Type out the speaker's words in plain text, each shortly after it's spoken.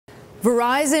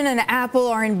Verizon and Apple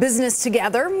are in business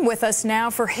together. With us now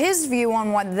for his view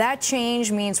on what that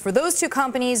change means for those two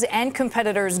companies and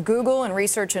competitors, Google and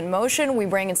Research in Motion, we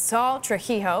bring in Saul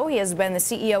Trujillo. He has been the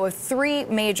CEO of three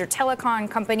major telecom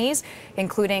companies,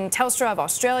 including Telstra of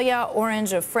Australia,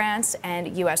 Orange of France,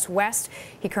 and US West.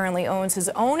 He currently owns his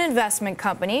own investment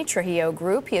company, Trujillo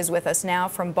Group. He is with us now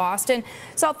from Boston.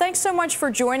 Saul, thanks so much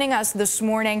for joining us this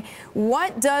morning.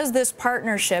 What does this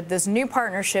partnership, this new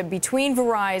partnership between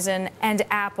Verizon and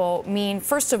Apple mean,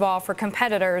 first of all, for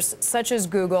competitors such as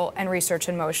Google and Research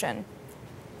in Motion?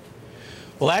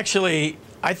 Well, actually,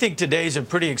 I think today's a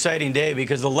pretty exciting day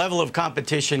because the level of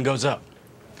competition goes up.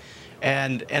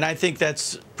 And I think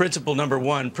that's principle number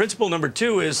one. Principle number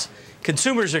two is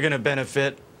consumers are going to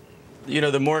benefit,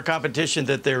 the more competition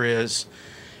that there is.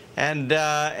 And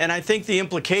I think the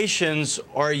implications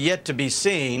are yet to be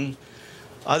seen,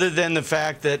 other than the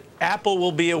fact that Apple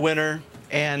will be a winner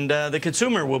and the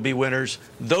consumer will be winners.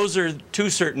 Those are two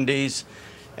certainties.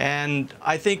 And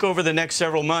I think over the next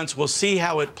several months, we'll see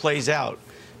how it plays out,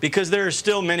 because there are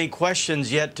still many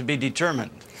questions yet to be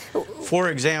determined. For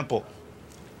example,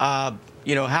 how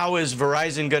is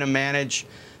Verizon going to manage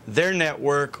their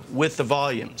network with the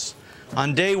volumes?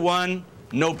 On day one,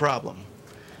 no problem.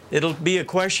 It'll be a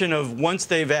question of, once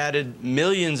they've added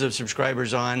millions of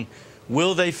subscribers on,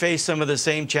 will they face some of the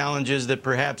same challenges that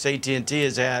perhaps AT&T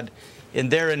has had in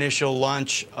their initial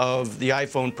launch of the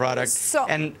iPhone product,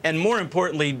 and more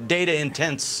importantly,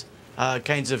 data-intense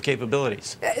kinds of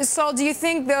capabilities. Saul, do you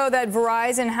think, though, that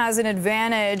Verizon has an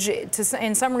advantage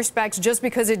in some respects just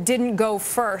because it didn't go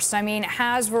first? I mean,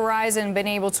 has Verizon been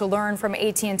able to learn from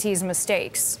AT&T's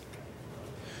mistakes?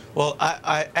 Well,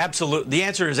 the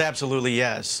answer is absolutely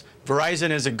yes.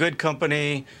 Verizon is a good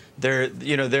company. They're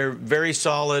very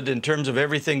solid in terms of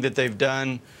everything that they've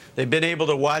done. They've been able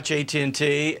to watch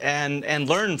AT&T and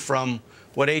learn from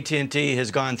what AT&T has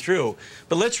gone through.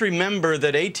 But let's remember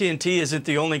that AT&T isn't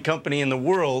the only company in the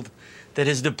world that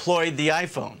has deployed the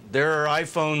iPhone. There are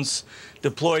iPhones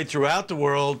deployed throughout the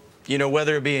world,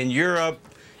 whether it be in Europe,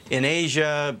 in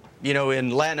Asia,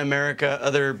 in Latin America,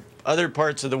 other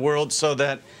parts of the world, so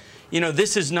that,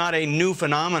 this is not a new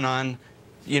phenomenon,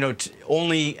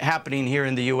 only happening here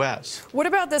in the U.S. What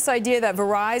about this idea that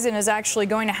Verizon is actually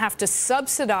going to have to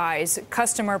subsidize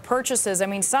customer purchases? I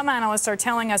mean, some analysts are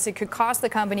telling us it could cost the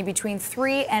company between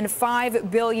 $3 and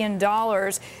 $5 billion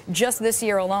just this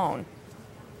year alone.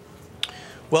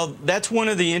 Well, that's one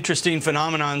of the interesting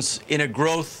phenomenons in a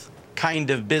growth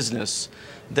kind of business,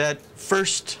 that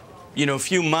first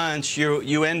few months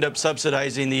you end up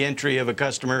subsidizing the entry of a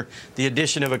customer, the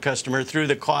addition of a customer, through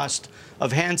the cost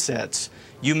of handsets.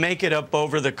 You make it up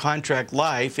over the contract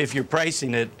life if you're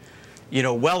pricing it,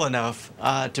 well enough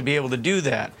to be able to do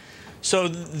that. So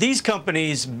these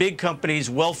companies, big companies,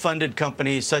 well-funded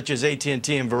companies such as AT&T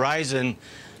and Verizon,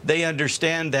 they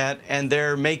understand that, and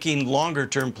they're making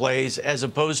longer-term plays as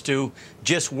opposed to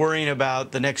just worrying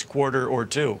about the next quarter or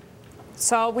two.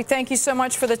 So we thank you so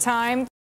much for the time.